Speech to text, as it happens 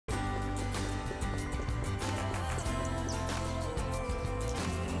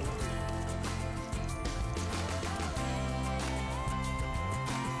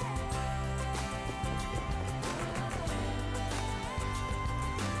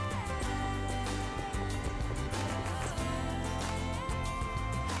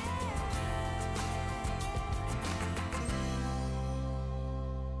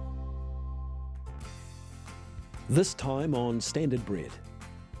This time on StandardBred,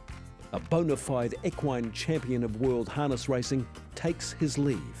 a bona fide equine champion of world harness racing takes his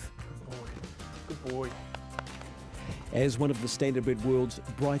leave. Good boy. As one of the StandardBred world's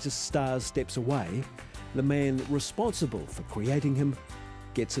brightest stars steps away, the man responsible for creating him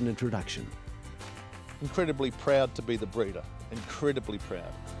gets an introduction. Incredibly proud to be the breeder. Incredibly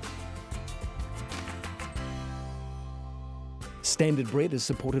proud. StandardBred is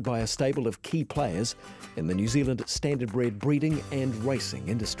supported by a stable of key players in the New Zealand StandardBred breeding and racing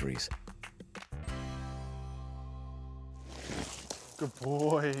industries. Good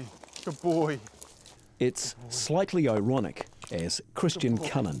boy. Good boy. It's slightly ironic as Christian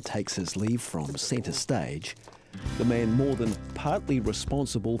Cullen takes his leave from centre stage. The man more than partly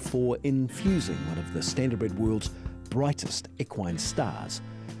responsible for infusing one of the StandardBred world's brightest equine stars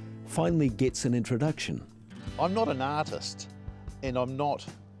finally gets an introduction. I'm not an artist, and I'm not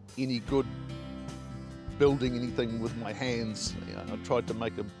any good building anything with my hands. You know, I tried to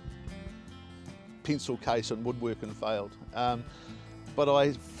make a pencil case in woodwork and failed. But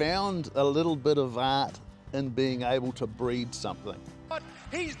I found a little bit of art in being able to breed something.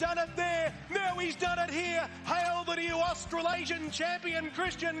 He's done it there, now he's done it here. Hail the new Australasian champion,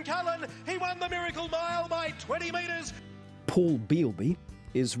 Christian Cullen. He won the Miracle Mile by 20 metres. Paul Bielby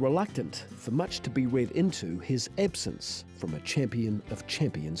is reluctant for much to be read into his absence from a champion of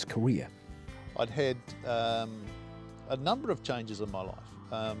champions career. I'd had a number of changes in my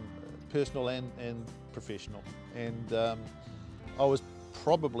life, personal and professional, and I was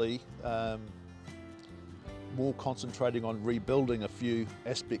probably more concentrating on rebuilding a few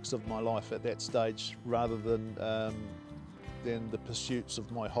aspects of my life at that stage rather than the pursuits of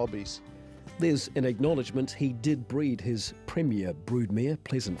my hobbies. There's an acknowledgement he did breed his premier broodmare,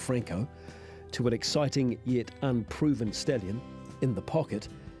 Pleasant Franco, to an exciting yet unproven stallion in the pocket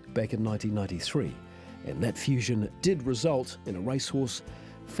back in 1993. And that fusion did result in a racehorse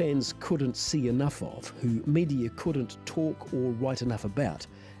fans couldn't see enough of, who media couldn't talk or write enough about,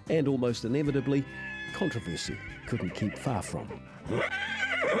 and almost inevitably, controversy couldn't keep far from.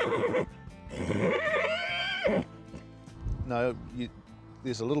 No,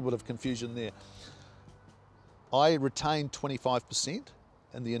 there's a little bit of confusion there. I retained 25%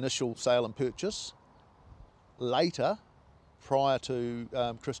 in the initial sale and purchase. Later, prior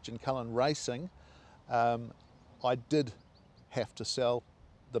to Christian Cullen racing, I did have to sell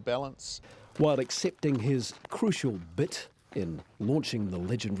the balance. While accepting his crucial bit in launching the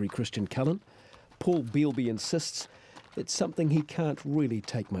legendary Christian Cullen, Paul Bielby insists it's something he can't really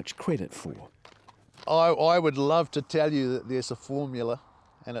take much credit for. I would love to tell you that there's a formula,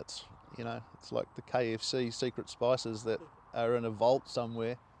 and it's, you know, it's like the KFC secret spices that are in a vault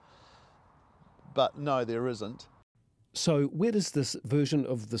somewhere, but no, there isn't. So where does this version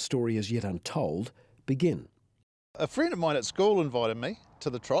of the story as yet untold begin? A friend of mine at school invited me to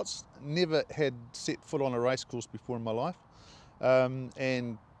the trots. Never had set foot on a race course before in my life,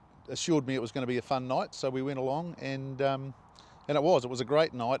 and assured me it was going to be a fun night. So we went along, and it was a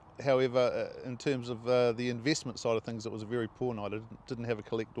great night. However, in terms of the investment side of things, it was a very poor night. I didn't have a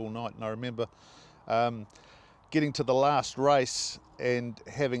collect all night, and I remember getting to the last race and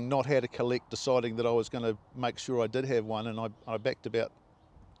having not had a collect, deciding that I was going to make sure I did have one, and I backed about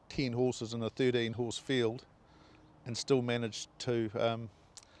 10 horses in a 13-horse field and still managed to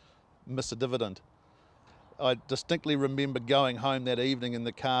miss a dividend. I distinctly remember going home that evening in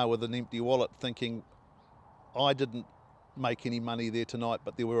the car with an empty wallet thinking, I didn't make any money there tonight,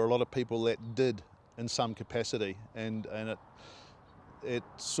 but there were a lot of people that did in some capacity, and it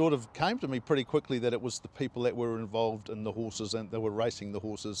sort of came to me pretty quickly that it was the people that were involved in the horses, and they were racing the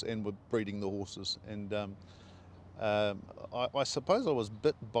horses and were breeding the horses. And I suppose I was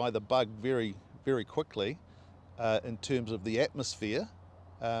bit by the bug very, very quickly in terms of the atmosphere.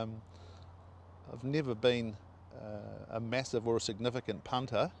 I've never been a massive or a significant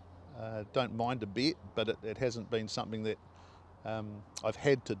punter. Don't mind a bet, but it hasn't been something that I've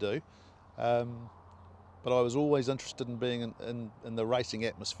had to do. But I was always interested in being in the racing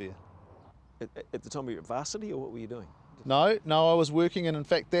atmosphere. At the time you were at varsity, or what were you doing? No, I was working, and in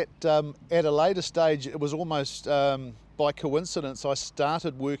fact that at a later stage, it was almost by coincidence, I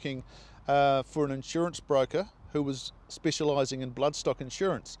started working for an insurance broker who was specialising in bloodstock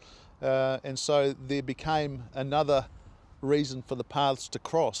insurance. And so there became another reason for the paths to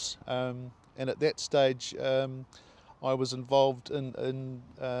cross. And at that stage, I was involved in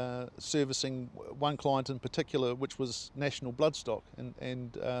servicing one client in particular, which was National Bloodstock,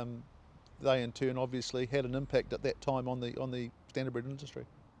 and they in turn obviously had an impact at that time on the StandardBred industry.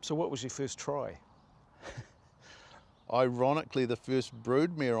 So what was your first try? Ironically, the first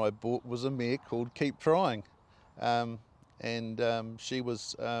broodmare I bought was a mare called Keep Trying. She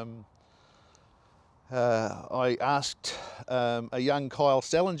was. I asked a young Kyle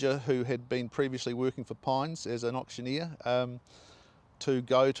Salinger, who had been previously working for Pines as an auctioneer, to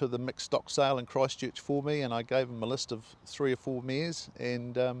go to the mixed stock sale in Christchurch for me, and I gave him a list of 3 or 4 mares,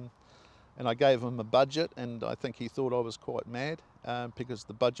 and I gave him a budget, and I think he thought I was quite mad because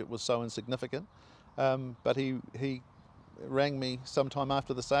the budget was so insignificant. But he rang me sometime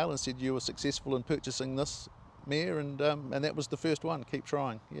after the sale and said, "You were successful in purchasing this mare, and that was the first one. Keep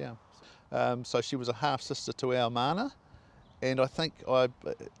trying." Yeah. So she was a half sister to our Mana, and I think I,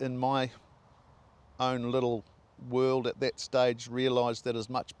 in my own little world at that stage, realised that as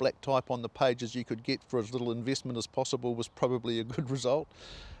much black type on the page as you could get for as little investment as possible was probably a good result.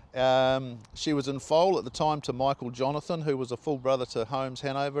 She was in foal at the time to Michael Jonathan, who was a full brother to Holmes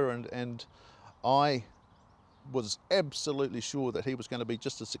Hanover, and I was absolutely sure that he was going to be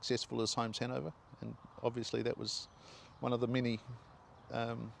just as successful as Holmes Hanover, and obviously that was one of the many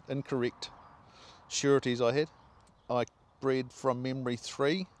incorrect sureties I had. I bred from memory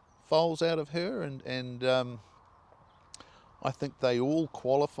 3 foals out of her, and I think they all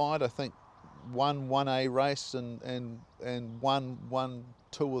qualified. I think one 1A race and one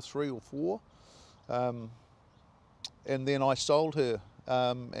 2 or 3 or 4, and then I sold her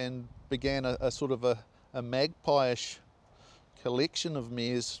and began a sort of a magpie-ish collection of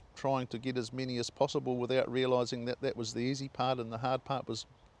mares, trying to get as many as possible without realising that that was the easy part and the hard part was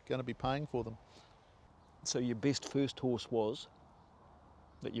going to be paying for them. So your best first horse was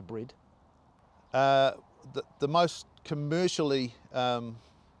that you bred? The most commercially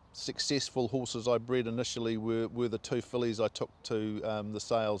successful horses I bred initially were the 2 fillies I took to the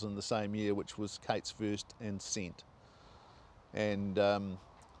sales in the same year, which was Kate's First and Scent. And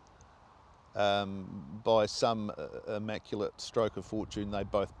by some immaculate stroke of fortune, they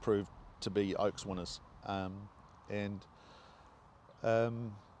both proved to be Oaks winners, and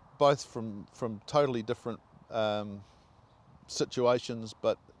both from totally different situations,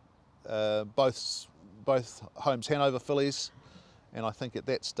 but both Holmes Hanover fillies. And I think at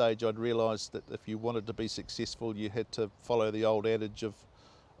that stage I'd realised that if you wanted to be successful, you had to follow the old adage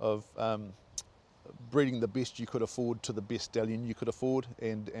of breeding the best you could afford to the best stallion you could afford,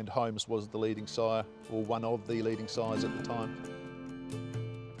 and Holmes was the leading sire, or one of the leading sires at the time.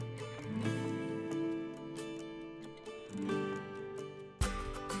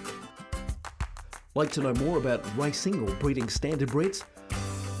 Like to know more about racing or breeding standardbreds?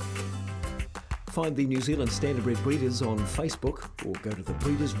 Find the New Zealand Standardbred Breeders on Facebook or go to the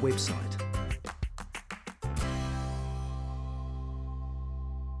Breeders website.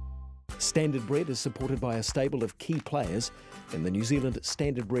 Standardbred is supported by a stable of key players in the New Zealand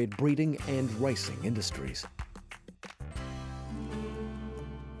standardbred breeding and racing industries.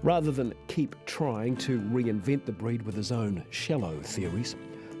 Rather than keep trying to reinvent the breed with his own shallow theories,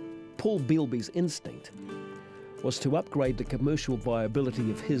 Paul Bielby's instinct was to upgrade the commercial viability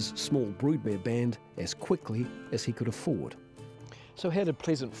of his small broodmare band as quickly as he could afford. So how did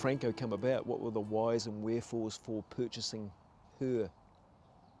Pleasant Franco come about? What were the whys and wherefores for purchasing her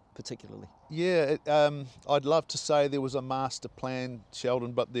particularly? Yeah, I'd love to say there was a master plan,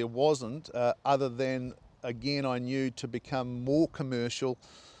 Sheldon, but there wasn't, other than, again, I knew to become more commercial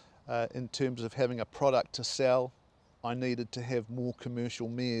in terms of having a product to sell, I needed to have more commercial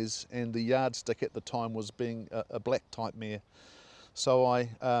mares, and the yardstick at the time was being a black type mare. So I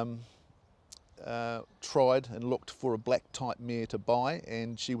tried and looked for a black type mare to buy,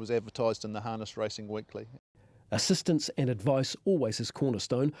 and she was advertised in the Harness Racing Weekly. Assistance and advice always his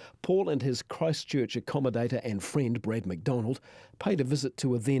cornerstone. Paul and his Christchurch accommodator and friend Brad McDonald paid a visit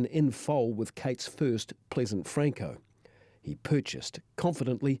to a then in foal with Kate's First, Pleasant Franco. He purchased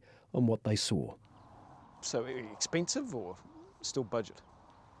confidently on what they saw. So expensive or still budget?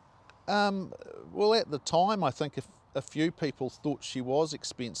 Well, at the time, I think a few people thought she was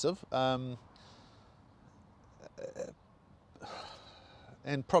expensive, and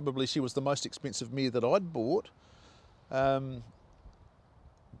probably she was the most expensive mare that I'd bought. But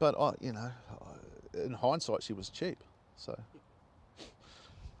you know, in hindsight, she was cheap. So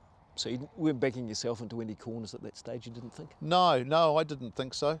you weren't backing yourself into any corners at that stage, you didn't think? No, I didn't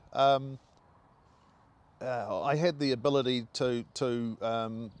think so. I had the ability to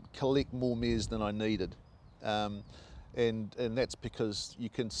collect more mares than I needed, and that's because you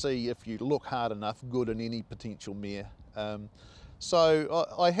can see, if you look hard enough, good in any potential mare. So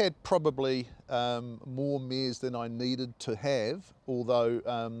I had probably more mares than I needed to have, although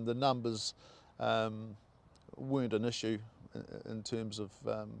the numbers weren't an issue in terms of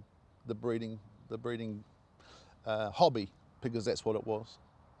the breeding hobby, because that's what it was.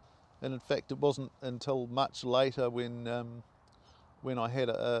 And in fact, it wasn't until much later when I had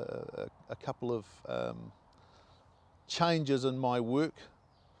a couple of changes in my work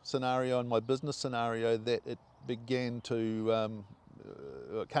scenario and my business scenario that it began to,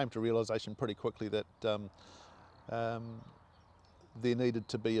 it came to realisation pretty quickly that there needed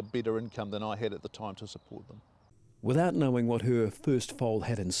to be a better income than I had at the time to support them. Without knowing what her first foal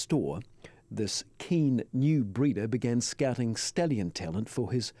had in store, this keen new breeder began scouting stallion talent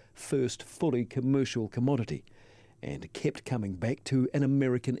for his first fully commercial commodity, and kept coming back to an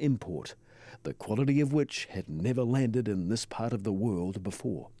American import, the quality of which had never landed in this part of the world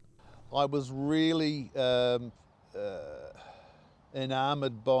before. I was really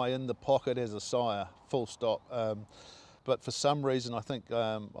enamoured by In the Pocket as a sire, full stop. But for some reason, I think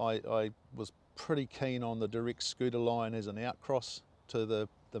I was pretty keen on the direct scooter line as an outcross to the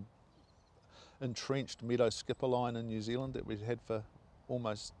entrenched meadow skipper line in New Zealand that we'd had for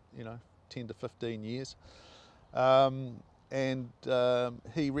almost 10 to 15 years. And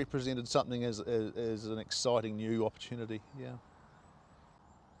he represented something as an exciting new opportunity, yeah.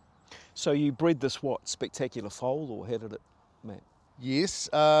 So you bred this, what, spectacular foal, or how did it, Matt? Yes,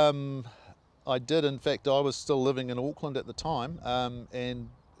 I did. In fact, I was still living in Auckland at the time, and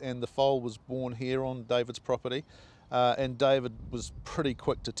the foal was born here on David's property. And David was pretty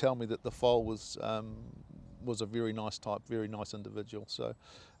quick to tell me that the foal was a very nice type, very nice individual. So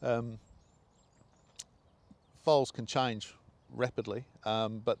foals can change rapidly,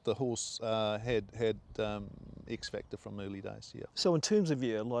 but the horse had X factor from early days. Yeah. So in terms of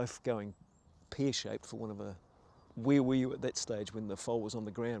your life going pear-shaped, for want of a, where were you at that stage when the foal was on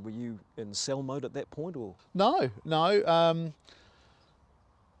the ground? Were you in sell mode at that point, or? No.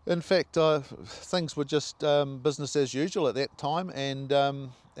 In fact, things were just business as usual at that time, and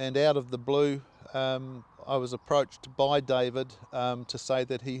out of the blue, I was approached by David to say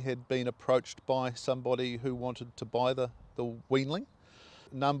that he had been approached by somebody who wanted to buy the weanling.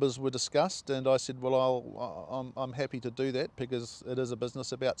 Numbers were discussed, and I said, well, I'm happy to do that because it is a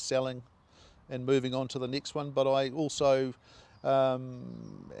business about selling and moving on to the next one. But I also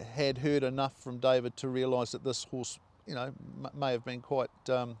had heard enough from David to realise that this horse, may have been quite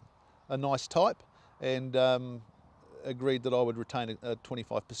a nice type, and agreed that I would retain a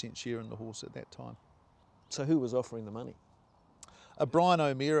 25% share in the horse at that time. So who was offering the money? Brian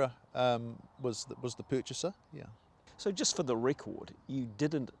O'Meara was the purchaser, yeah. So just for the record, you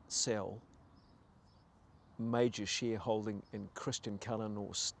didn't sell major shareholding in Christian Cullen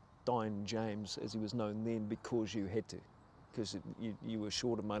or Stein James, as he was known then, because you had to, because you were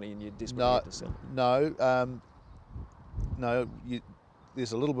short of money and you desperately had to sell. No,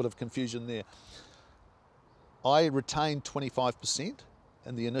 there's a little bit of confusion there. I retained 25%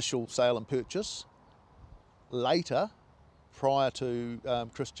 in the initial sale and purchase. Later, prior to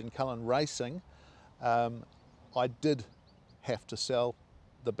Christian Cullen racing, I did have to sell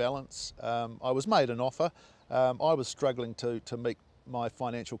the balance. I was made an offer. I was struggling to meet my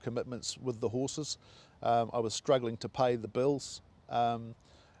financial commitments with the horses. I was struggling to pay the bills.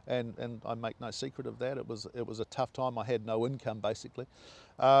 And I make no secret of that. It was a tough time. I had no income basically,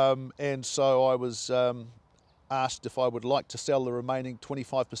 and so I was asked if I would like to sell the remaining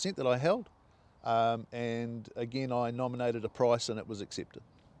 25% that I held, and again I nominated a price and it was accepted.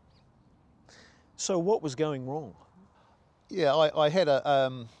 So what was going wrong? Yeah, I had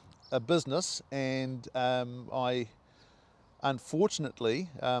a business, and I unfortunately,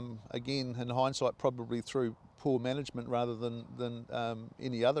 again in hindsight, probably through poor management rather than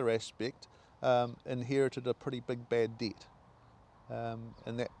any other aspect, inherited a pretty big bad debt,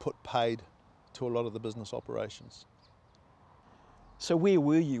 and that put paid to a lot of the business operations. So where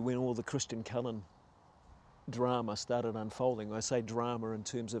were you when all the Christian Cullen drama started unfolding? I say drama in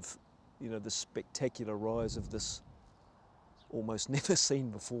terms of, the spectacular rise of this almost never seen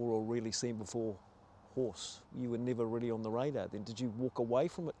before or really seen before horse. You were never really on the radar then. Did you walk away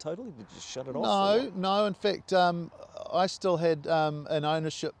from it totally? Did you shut it off? No. In fact, I still had an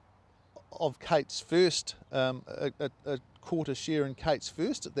ownership of Kate's First, a quarter share in Kate's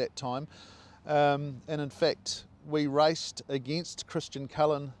First at that time. And in fact, we raced against Christian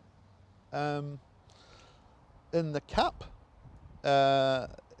Cullen in the Cup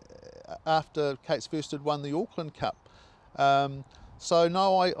after Kate's First had won the Auckland Cup. So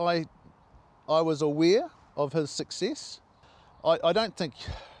no, I was aware of his success. I don't think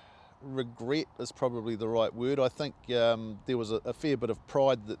regret is probably the right word. I think there was a fair bit of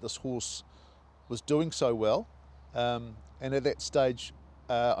pride that this horse was doing so well, and at that stage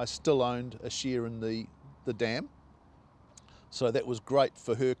I still owned a share in the dam, so that was great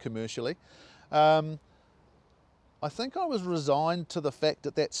for her commercially. I think I was resigned to the fact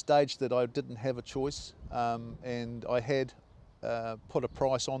at that stage that I didn't have a choice, and I had put a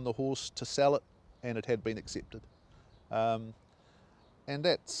price on the horse to sell it, and it had been accepted. And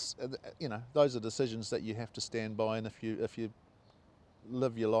that's, you know, those are decisions that you have to stand by, and if you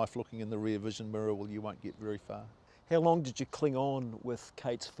live your life looking in the rear vision mirror, well, you won't get very far. How long did you cling on with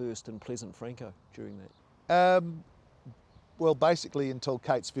Kate's First and Pleasant Franco during that? Well, basically until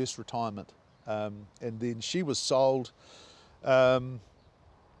Kate's first retirement, and then she was sold, and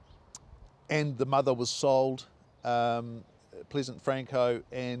the mother was sold, Pleasant Franco,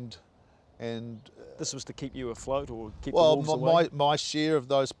 and This was to keep you afloat or keep the well, wolves away? my share of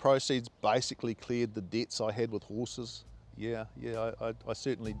those proceeds basically cleared the debts I had with horses. I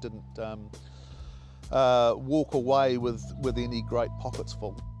certainly didn't walk away with any great pockets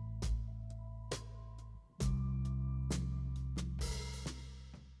full.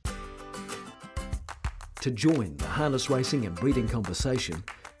 To join the harness racing and breeding conversation,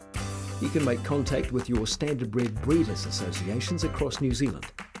 you can make contact with your StandardBred breeders associations across New Zealand.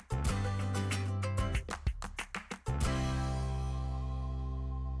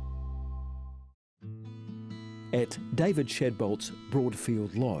 At David Shadbolt's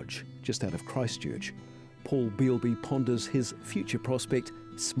Broadfield Lodge, just out of Christchurch, Paul Bielby ponders his future prospect,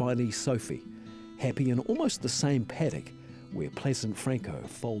 Smiley Sophie, happy in almost the same paddock where Pleasant Franco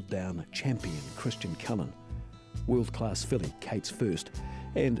foaled down champion Christian Cullen, world-class filly Kate's First,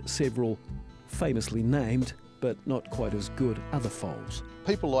 and several famously named but not quite as good other foals.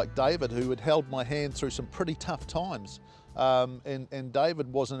 People like David, who had held my hand through some pretty tough times, and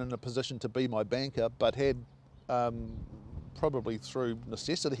David wasn't in a position to be my banker, but had probably through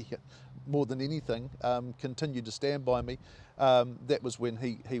necessity more than anything continued to stand by me. That was when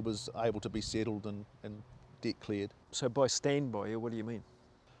he was able to be settled and debt cleared. So by stand by you, what do you mean?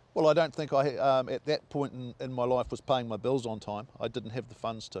 Well, I don't think I, at that point in my life, was paying my bills on time. I didn't have the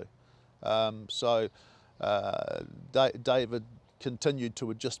funds to. David continued to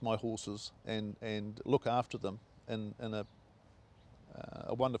adjust my horses and look after them in a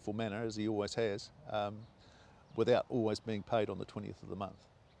wonderful manner, as he always has, without always being paid on the 20th of the month.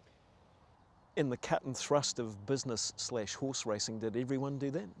 In the cut and thrust of business / horse racing, did everyone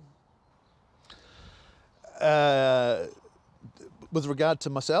do that? With regard to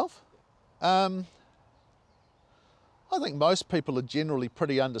myself, I think most people are generally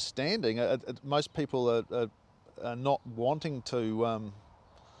pretty understanding. Most people are not wanting to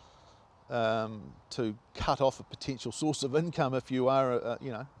cut off a potential source of income if you are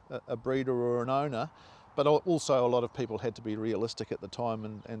a breeder or an owner. But also a lot of people had to be realistic at the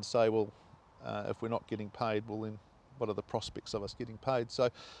time and say, well, if we're not getting paid, well then what are the prospects of us getting paid? So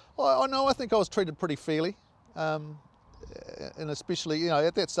I think I was treated pretty fairly. And especially,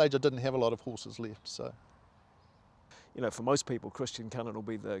 at that stage I didn't have a lot of horses left, so. For most people, Christian Cullen will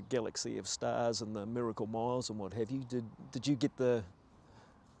be the galaxy of stars and the miracle miles and what have you. Did you get the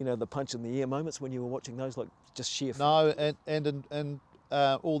punch in the air moments when you were watching those, like just sheer? No, and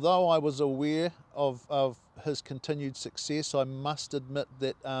although I was aware of his continued success, I must admit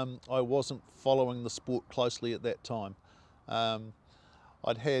that I wasn't following the sport closely at that time.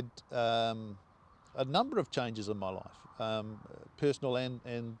 I'd had a number of changes in my life, personal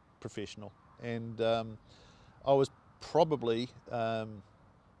and professional, and I was probably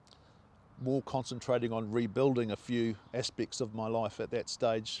more concentrating on rebuilding a few aspects of my life at that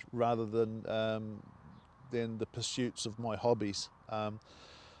stage rather than the pursuits of my hobbies. It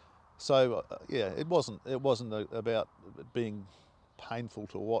wasn't about it being painful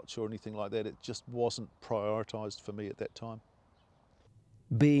to watch or anything like that. It just wasn't prioritised for me at that time.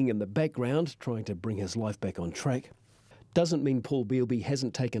 Being in the background, trying to bring his life back on track, doesn't mean Paul Bielby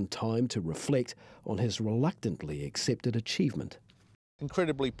hasn't taken time to reflect on his reluctantly accepted achievement.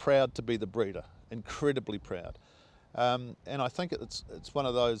 Incredibly proud to be the breeder, incredibly proud. And I think it's one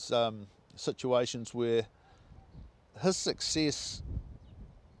of those situations where his success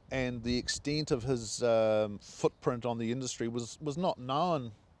and the extent of his footprint on the industry was not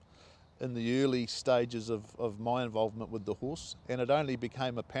known in the early stages of my involvement with the horse, and it only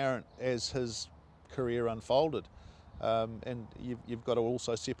became apparent as his career unfolded. And you've got to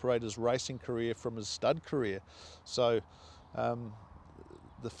also separate his racing career from his stud career. So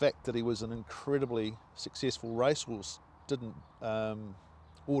the fact that he was an incredibly successful racehorse didn't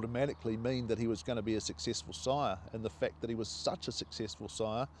automatically mean that he was going to be a successful sire, and the fact that he was such a successful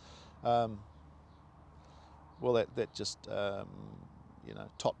sire, well, that just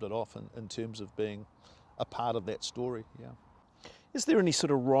topped it off in terms of being a part of that story. Yeah. Is there any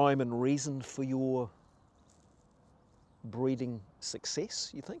sort of rhyme and reason for your breeding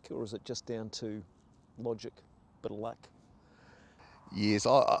success, you think, or is it just down to logic? bit of luck? Yes,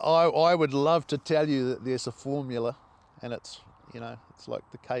 I would love to tell you that there's a formula, and it's, you know, it's like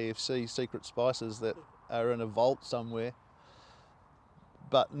the KFC secret spices that are in a vault somewhere.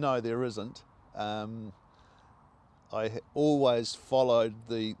 But no, there isn't. I always followed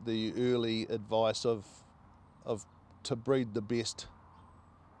the early advice of to breed the best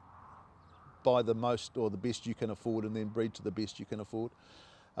by the most or the best you can afford, and then breed to the best you can afford.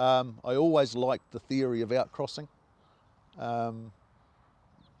 I always liked the theory of outcrossing, but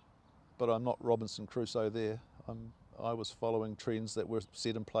I'm not Robinson Crusoe there. I was following trends that were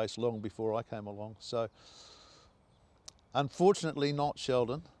set in place long before I came along. So unfortunately not,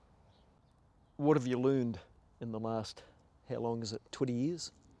 Sheldon. What have you learned in the last, how long is it, 20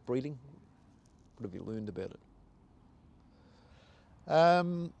 years breeding? What have you learned about it?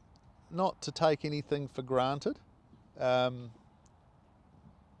 Not to take anything for granted, to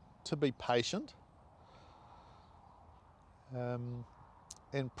be patient,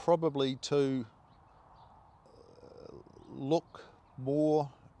 and probably to look more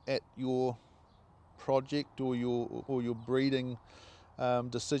at your project or your breeding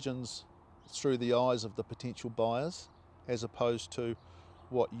decisions through the eyes of the potential buyers, as opposed to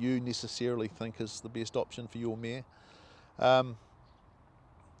what you necessarily think is the best option for your mare.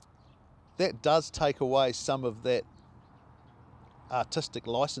 That does take away some of that artistic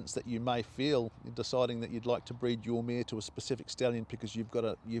license that you may feel in deciding that you'd like to breed your mare to a specific stallion because you've got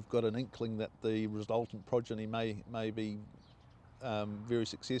an inkling that the resultant progeny may be very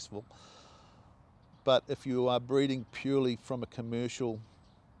successful. But if you are breeding purely from a commercial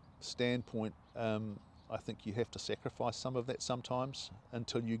standpoint, I think you have to sacrifice some of that sometimes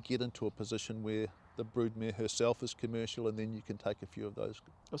until you get into a position where the broodmare herself is commercial, and then you can take a few of those.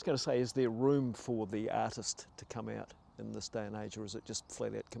 I was going to say, is there room for the artist to come out in this day and age, or is it just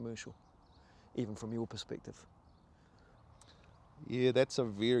flat out commercial, even from your perspective? Yeah, that's a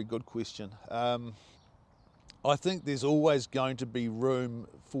very good question. I think there's always going to be room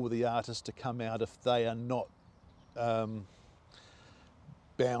for the artist to come out if they are not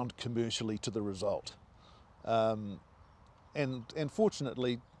bound commercially to the result. And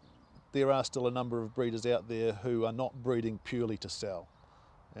fortunately, there are still a number of breeders out there who are not breeding purely to sell,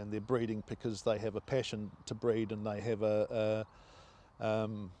 and they're breeding because they have a passion to breed, and they have a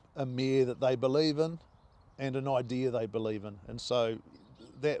mare that they believe in and an idea they believe in, and so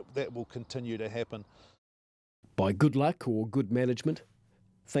that will continue to happen. By good luck or good management,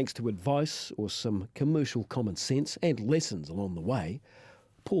 thanks to advice or some commercial common sense and lessons along the way,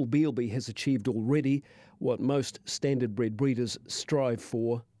 Paul Bielby has achieved already what most standardbred breeders strive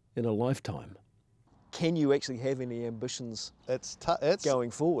for in a lifetime. Can you actually have any ambitions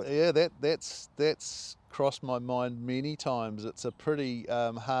going forward? Yeah, that's crossed my mind many times. It's a pretty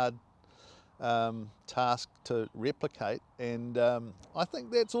hard task to replicate, and I think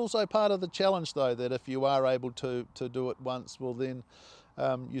that's also part of the challenge, though, that if you are able to do it once, well then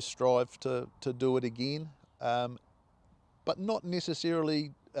you strive to do it again, but not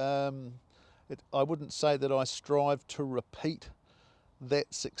necessarily, I wouldn't say that I strive to repeat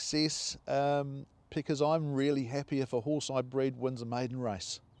that success, because I'm really happy if a horse I breed wins a maiden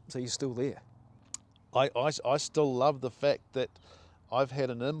race. So you're still there? I still love the fact that I've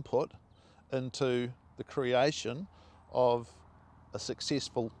had an input into the creation of a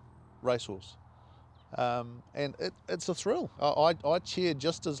successful racehorse. And it's a thrill. I cheer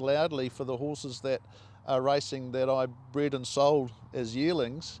just as loudly for the horses that are racing that I bred and sold as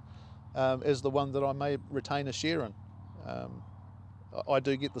yearlings as the one that I may retain a share in. I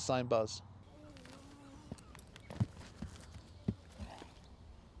do get the same buzz.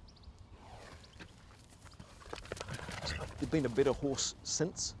 You've been a better horse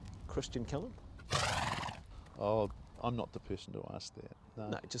since Christian Cullen? Oh, I'm not the person to ask that.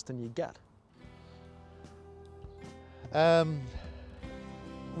 No, just in your gut.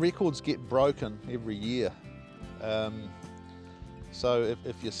 Records get broken every year. So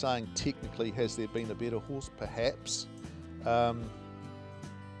if you're saying technically has there been a better horse, perhaps.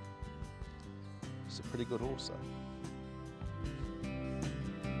 It's a pretty good horse though.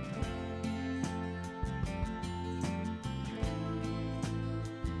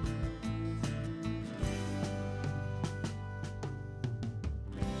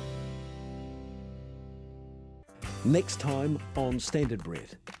 Next time on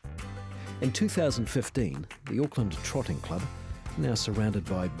StandardBred. In 2015, the Auckland Trotting Club, now surrounded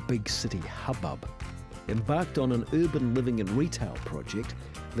by big city hubbub, embarked on an urban living and retail project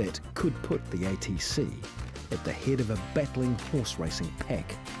that could put the ATC at the head of a battling horse racing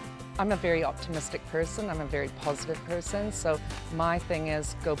pack. I'm a very optimistic person, I'm a very positive person, so my thing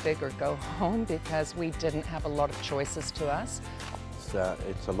is go big or go home, because we didn't have a lot of choices to us.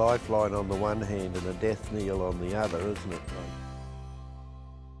 It's a lifeline on the one hand and a death knell on the other, isn't it?